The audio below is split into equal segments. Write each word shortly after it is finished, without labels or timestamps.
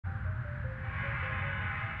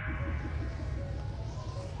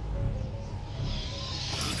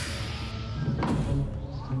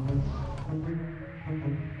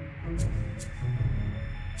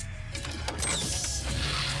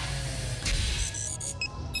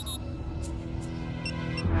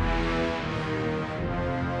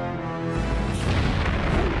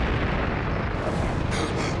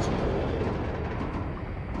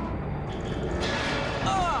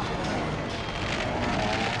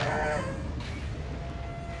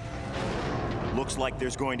Looks like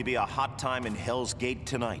there's going to be a hot time in Hell's Gate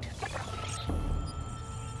tonight.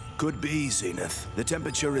 Could be, Zenith. The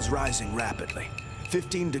temperature is rising rapidly.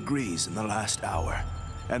 15 degrees in the last hour.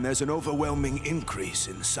 And there's an overwhelming increase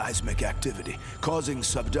in seismic activity, causing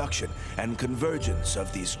subduction and convergence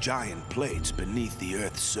of these giant plates beneath the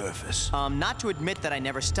Earth's surface. Not to admit that I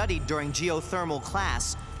never studied during geothermal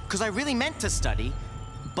class, because I really meant to study,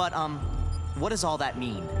 but, what does all that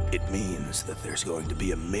mean? It means that there's going to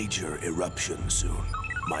be a major eruption soon.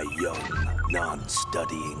 My young,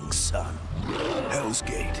 non-studying son. Hell's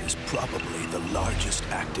Gate is probably the largest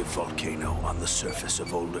active volcano on the surface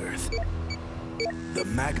of old Earth. The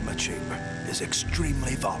magma chamber is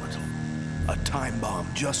extremely volatile. A time bomb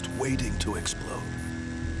just waiting to explode.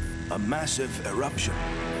 A massive eruption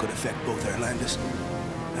could affect both Atlantis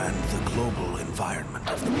and the global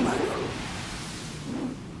environment of the planet.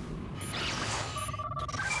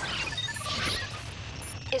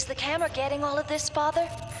 Is the camera getting all of this, Father?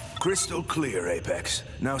 Crystal clear, Apex.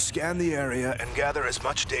 Now scan the area and gather as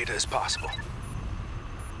much data as possible.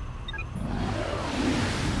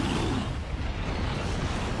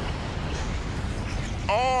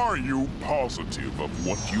 Are you positive of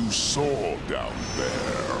what you saw down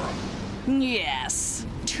there? Yes,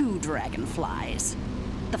 2 dragonflies.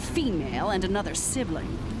 The female and another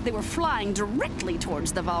sibling. They were flying directly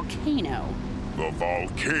towards the volcano. The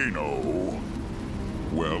volcano?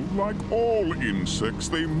 Well, like all insects,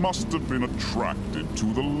 they must have been attracted to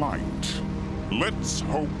the light. Let's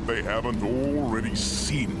hope they haven't already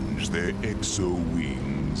singed their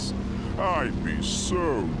exo-wings. I'd be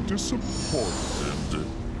so disappointed.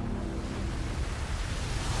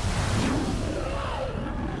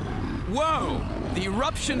 Whoa! The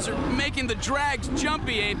eruptions are making the drags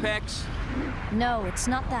jumpy, Apex. No, it's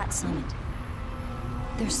not that, Summit.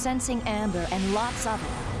 They're sensing amber and lots of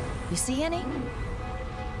it. You see any?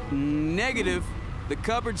 Negative. The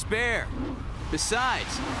cupboard's bare.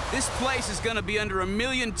 Besides, this place is gonna be under 1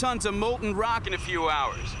 million tons of molten rock in a few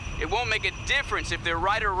hours. It won't make a difference if they're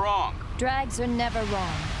right or wrong. Drags are never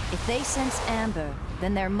wrong. If they sense amber,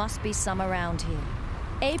 then there must be some around here.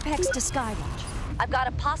 Apex to Skywatch. I've got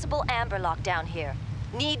a possible amber lock down here.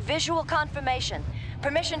 Need visual confirmation.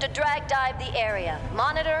 Permission to drag dive the area.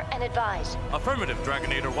 Monitor and advise. Affirmative,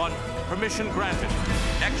 Dragonator 1. Permission granted.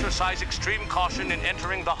 Exercise extreme caution in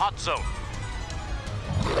entering the hot zone.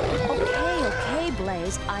 Okay,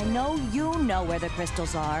 Blaze. I know you know where the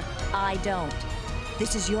crystals are. I don't.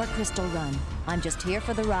 This is your crystal run. I'm just here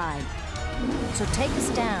for the ride. So take us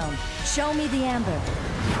down. Show me the amber.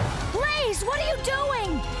 Blaze, what are you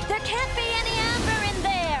doing? There can't be any amber in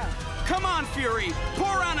there. Come on, Fury.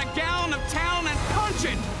 Pour on a gallon of talent and punch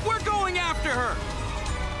it. We're going after her.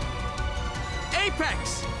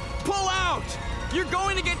 Apex, pull out. You're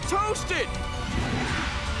going to get toasted.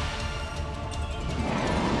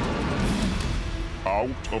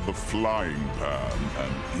 Out of the flying pan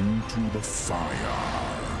and into the fire.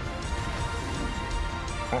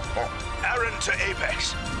 Aaron to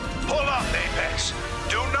Apex. Pull up, Apex.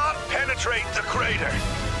 Do not penetrate the crater.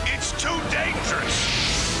 It's too dangerous.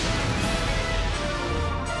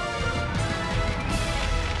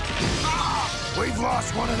 We've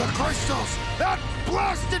lost one of the crystals! That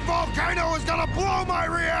blasted volcano is gonna blow my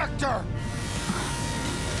reactor!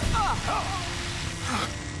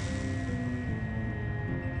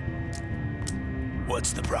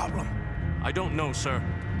 What's the problem? I don't know, sir.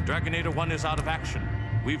 Dragonator 1 is out of action.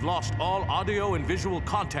 We've lost all audio and visual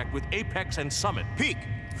contact with Apex and Summit. Peak,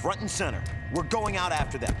 front and center. We're going out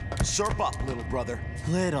after them. Surf up, little brother.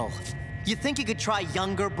 Little. You think you could try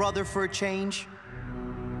younger brother for a change?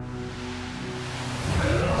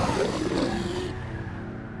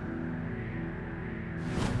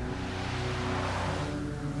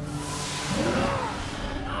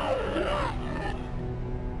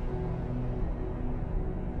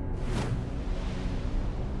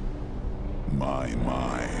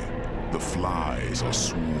 My, the flies are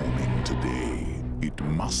swarming today. It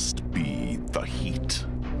must be the heat.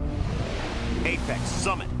 Apex,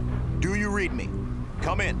 Summit, do you read me?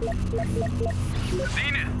 Come in.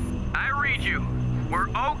 Zenith, I read you. We're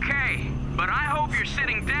okay, but I hope you're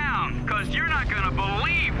sitting down, because you're not gonna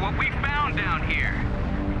believe what we found down here.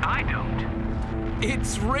 I don't.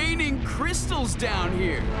 It's raining crystals down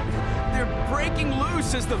here. They're breaking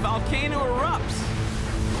loose as the volcano erupts.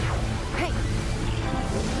 Hey!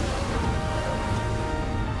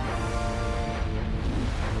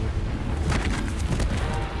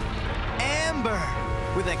 Amber!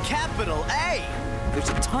 With a capital A! There's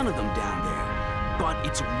a ton of them down there. But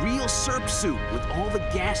it's a real SERP soup with all the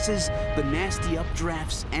gases, the nasty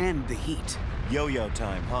updrafts, and the heat. Yo-yo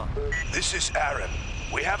time, huh? This is Aaron.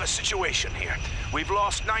 We have a situation here. We've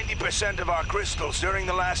lost 90% of our crystals during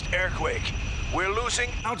the last earthquake. We're losing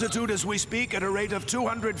altitude as we speak at a rate of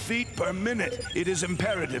 200 feet per minute. It is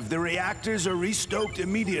imperative the reactors are restoked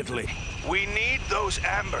immediately. We need those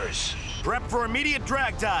ambers. Prep for immediate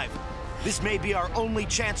drag dive. This may be our only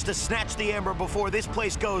chance to snatch the amber before this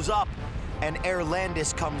place goes up and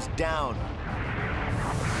Airlandis comes down.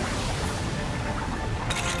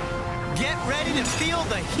 Get ready to feel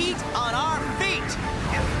the heat on our feet!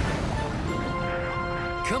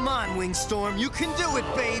 Come on, Wingstorm, you can do it,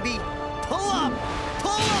 baby! Pull up!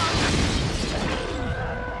 Pull up!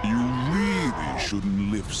 You really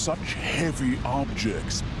shouldn't lift such heavy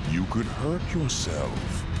objects. You could hurt yourself.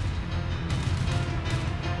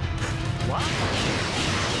 What?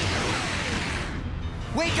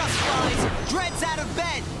 Wake up, Flyz! Dread's out of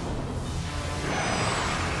bed!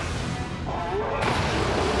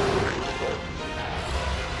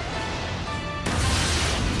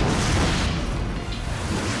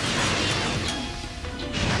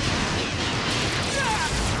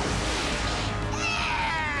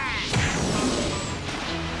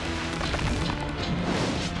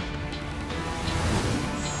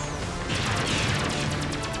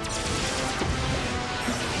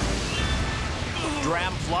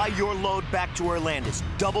 Fly your load back to Airlandis.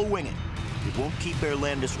 Double wing it. It won't keep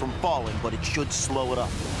Airlandis from falling, but it should slow it up.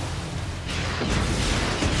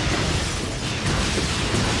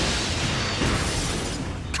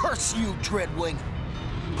 Curse you, Dreadwing!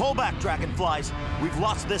 Pull back, Dragonflies. We've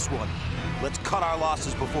lost this one. Let's cut our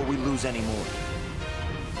losses before we lose any more.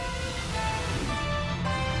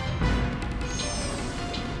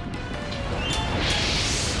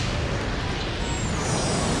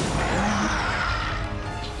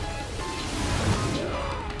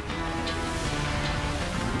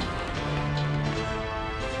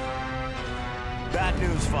 Bad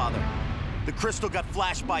news, Father. The crystal got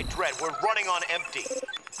flashed by Dread. We're running on empty.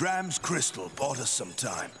 Dram's crystal bought us some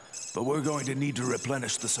time, but we're going to need to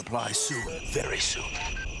replenish the supply soon. Very soon.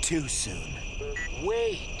 Too soon.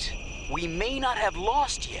 Wait. We may not have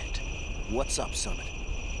lost yet. What's up, Summit?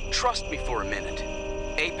 Trust me for a minute.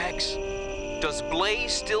 Apex, does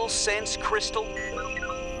Blaze still sense crystal?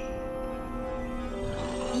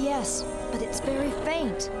 Yes, but it's very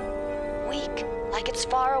faint. Weak, like it's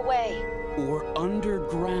far away. Or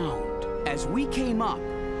underground. As we came up,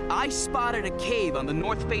 I spotted a cave on the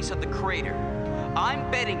north face of the crater. I'm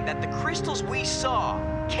betting that the crystals we saw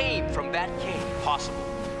came from that cave. Possible,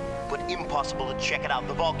 but impossible to check it out.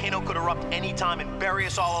 The volcano could erupt any time and bury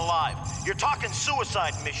us all alive. You're talking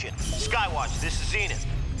suicide mission. Skywatch, this is Zenith.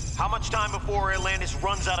 How much time before Airlandis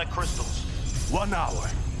runs out of crystals? 1 hour,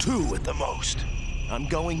 2 at the most. I'm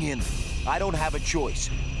going in. I don't have a choice.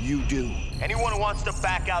 You do. Anyone who wants to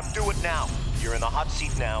back out, do it now. You're in the hot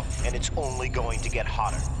seat now, and it's only going to get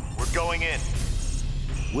hotter. We're going in.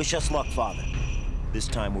 Wish us luck, Father. This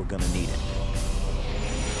time we're gonna need it.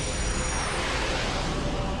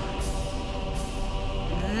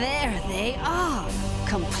 There they are,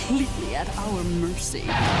 completely at our mercy.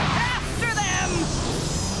 After them!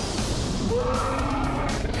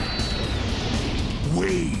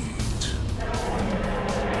 Wait!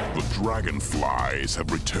 The dragonflies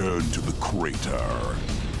have returned to the crater.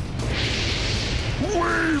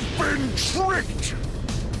 We've been tricked!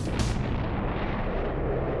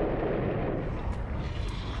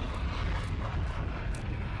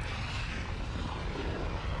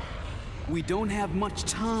 We don't have much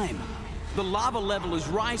time. The lava level is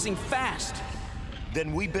rising fast.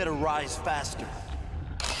 Then we better rise faster.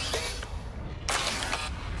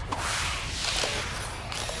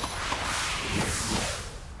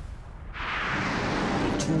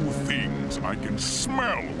 The two things I can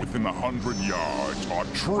smell within 100 yards are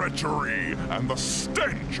treachery and the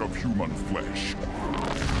stench of human flesh.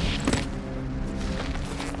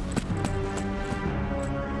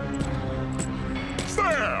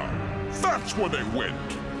 There! That's where they went!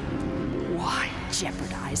 Why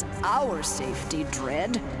jeopardize our safety,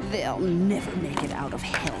 Dread? They'll never make it out of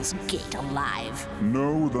Hell's Gate alive.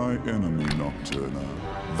 Know thy enemy, Nocturna.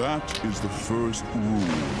 That is the first rule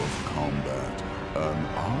of combat. And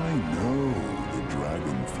I know the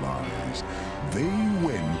dragonflies. They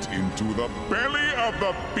went into the belly of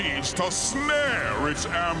the beast to snare its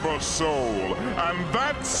amber soul. And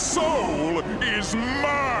that soul is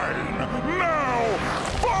mine! Now,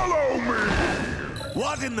 follow me!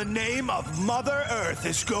 What in the name of Mother Earth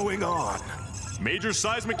is going on? Major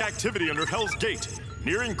seismic activity under Hell's Gate.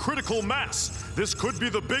 Nearing critical mass. This could be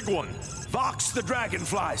the big one. Vox the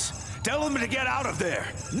dragonflies. Tell them to get out of there.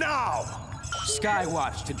 Now!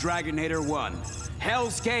 Skywatch to Dragonator 1.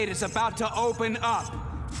 Hell's Gate is about to open up.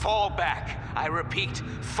 Fall back. I repeat,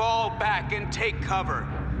 fall back and take cover.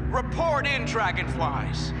 Report in,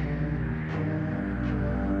 dragonflies.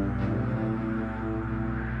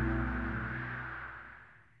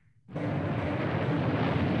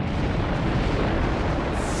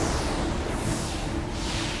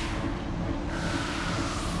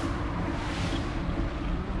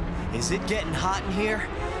 Is it getting hot in here,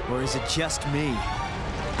 or is it just me?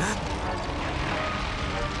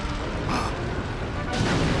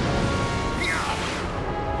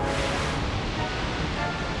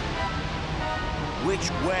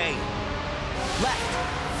 Which way? Left!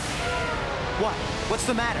 What? What's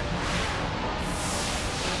the matter?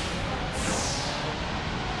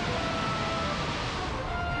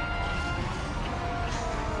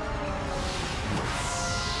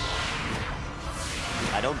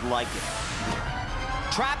 I don't like it.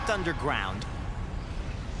 Trapped underground,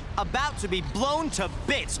 about to be blown to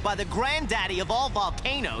bits by the granddaddy of all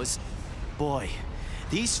volcanoes. Boy,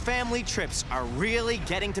 these family trips are really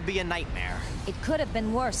getting to be a nightmare. It could have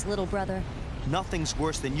been worse, little brother. Nothing's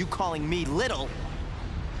worse than you calling me little.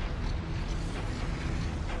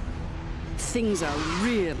 Things are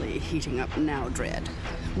really heating up now, Dread.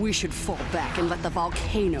 We should fall back and let the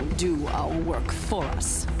volcano do our work for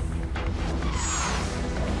us.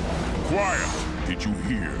 Quiet! Did you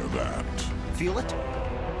hear that? Feel it?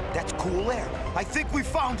 That's cool air. I think we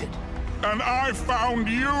found it. And I found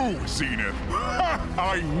you, Zenith.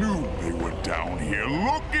 I knew they were down here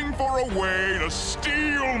looking for a way to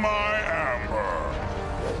steal my amber.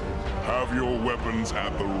 Have your weapons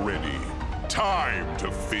at the ready. Time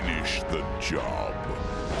to finish the job.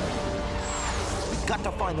 We've got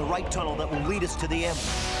to find the right tunnel that will lead us to the amber.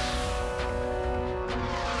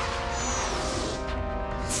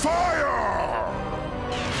 Fire!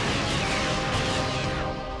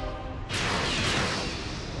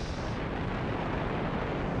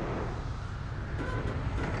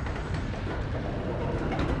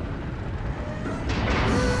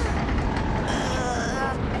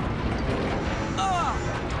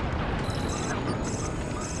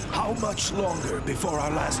 How much longer before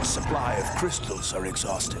our last supply of crystals are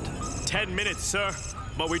exhausted? 10 minutes, sir.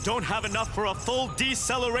 But we don't have enough for a full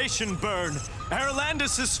deceleration burn.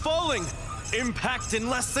 Airlandus is falling. Impact in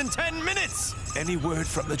less than 10 minutes. Any word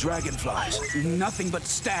from the dragonflies? Nothing but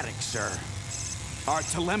static, sir. Our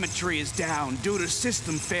telemetry is down due to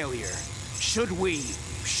system failure. Should we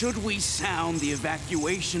sound the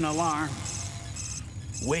evacuation alarm?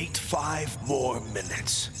 Wait 5 more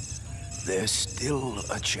minutes. There's still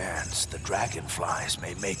a chance the dragonflies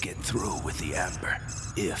may make it through with the amber,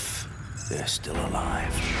 if they're still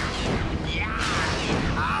alive.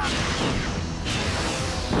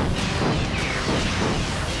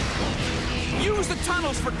 Use the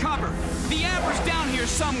tunnels for cover. The amber's down here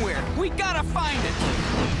somewhere. We gotta find it.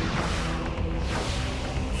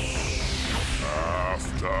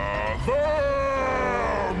 After them!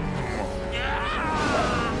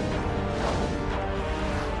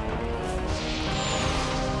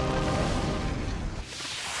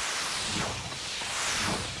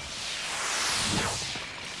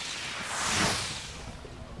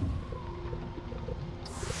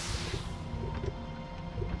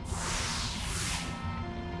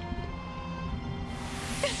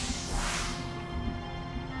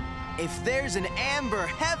 If there's an amber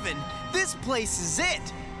heaven, this place is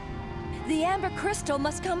it! The amber crystal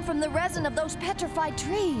must come from the resin of those petrified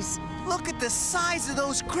trees. Look at the size of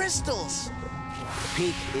those crystals!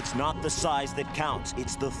 Pete, it's not the size that counts,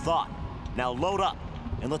 it's the thought. Now load up,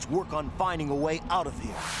 and let's work on finding a way out of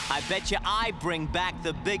here. I bet you I bring back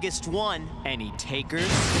the biggest one. Any takers?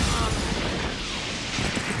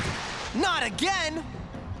 Not again!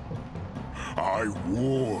 I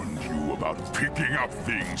warned you about picking up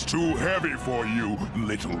things too heavy for you,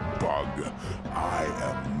 little bug. I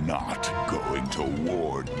am not going to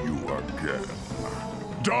warn you again.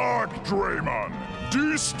 Dark Draymon,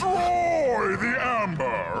 destroy the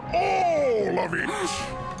amber! All of it!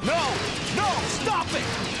 No! No! Stop it!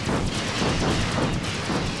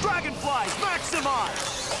 Dragonflies, maximize!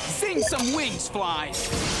 Sing some wings, Flyz!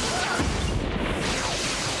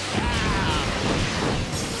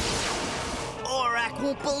 Orak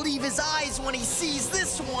won't believe his eyes when he sees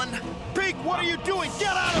this one. Pete, what are you doing?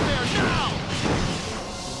 Get out of there, now!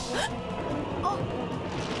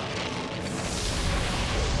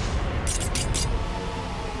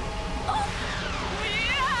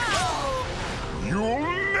 You'll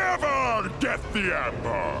never get the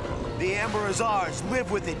amber! The amber is ours.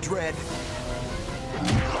 Live with it, Dread.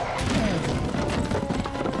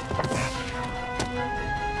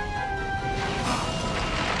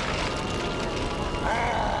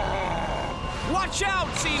 Watch Watch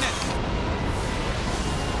out, Zenith!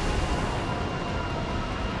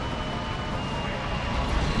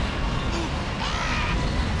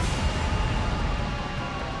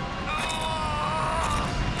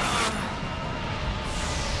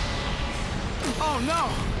 Oh no!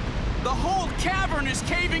 The whole cavern is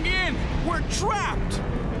caving in! We're trapped!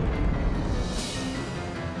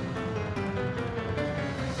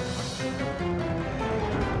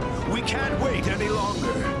 We can't wait any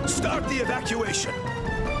longer. Start the evacuation.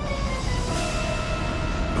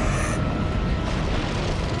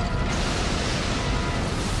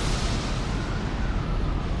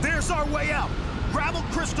 There's our way out. Gravel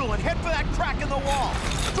crystal and head for that crack in the wall.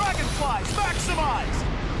 Dragonflies, maximize!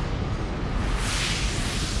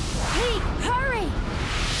 Pete, hurry!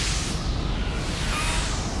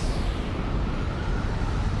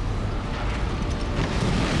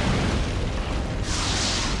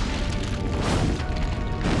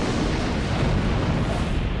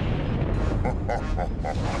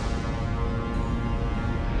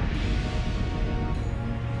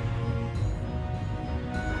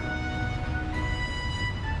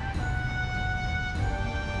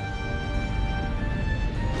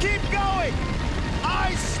 Keep going!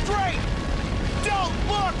 Eyes straight! Don't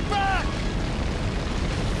look back!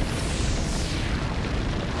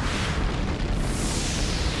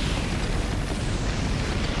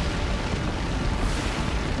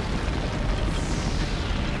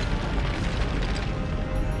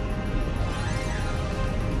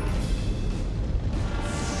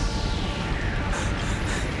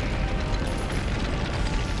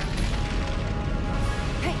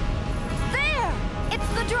 Hey, there! It's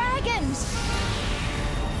the dragons!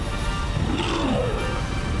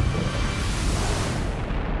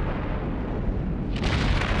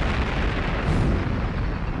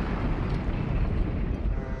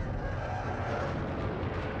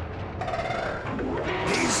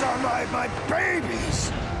 These are my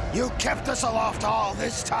babies! You kept us aloft all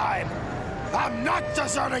this time! I'm not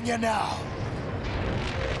deserting you now!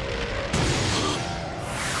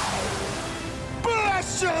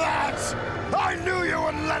 Bless you, lads! I knew you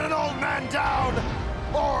wouldn't let an old man down!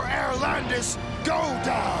 Or Airlandis go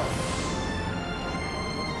down!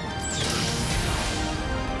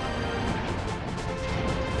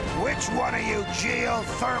 Which one of you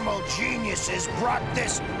geothermal geniuses brought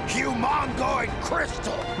this humongoid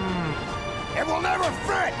crystal? It will never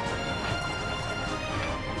fit!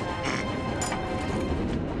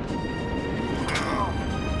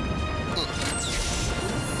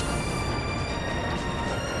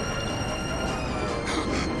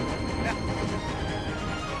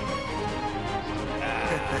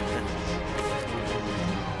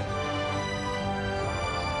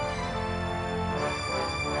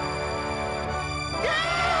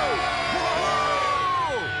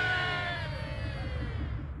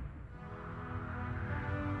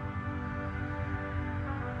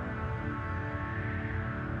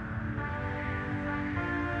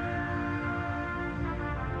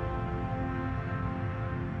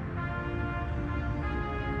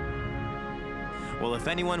 Well, if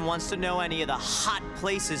anyone wants to know any of the hot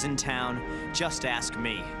places in town, just ask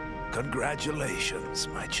me. Congratulations,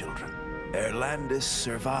 my children. Airlandis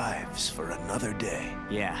survives for another day.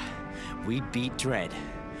 Yeah, we beat Dread.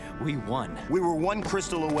 We won. We were one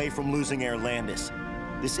crystal away from losing Airlandis.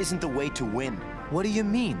 This isn't the way to win. What do you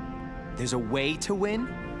mean? There's a way to win?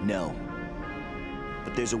 No.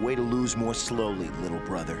 But there's a way to lose more slowly, little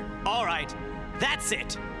brother. All right, that's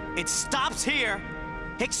it. It stops here.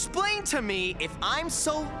 Explain to me, if I'm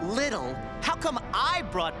so little, how come I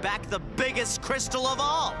brought back the biggest crystal of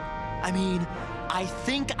all? I mean, I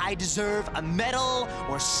think I deserve a medal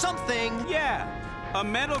or something. Yeah, a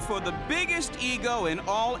medal for the biggest ego in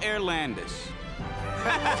all Airlandis.